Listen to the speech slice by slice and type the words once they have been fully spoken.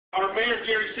Our Mayor,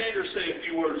 Jerry Sanders, say a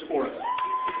few words for us.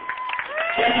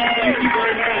 Kevin, thank you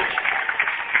very much.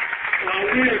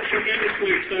 We are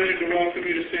tremendously excited to welcome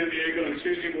you to San Diego, and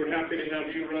Susie, we're happy to have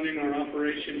you running our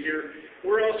operation here.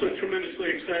 We're also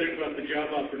tremendously excited about the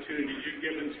job opportunities you've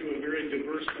given to a very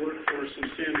diverse workforce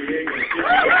in San Diego.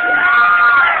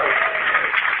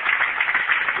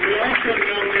 We also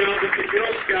know now that the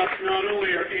Girl Scouts not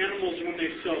only are animals when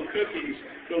they sell cookies,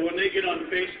 but when they get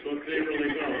on Facebook, they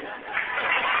really go.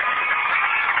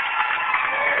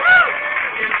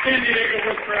 In San Diego,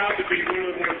 we're proud to be one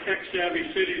of the more tech-savvy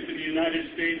cities in the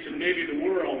United States and maybe the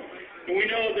world. And we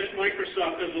know that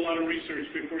Microsoft does a lot of research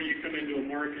before you come into a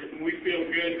market. And we feel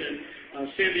good that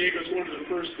San Diego is one of the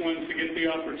first ones to get the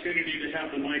opportunity to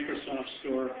have the Microsoft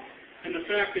store. And the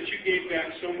fact that you gave back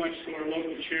so much to our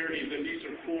local charities, and these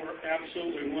are 4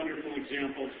 absolutely wonderful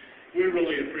examples, we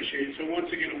really appreciate it. So once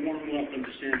again, a warm welcome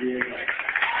to San Diego.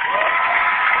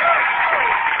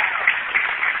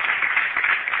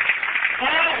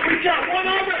 We've got one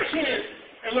other kid,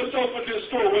 and let's open this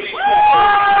door. What do you say?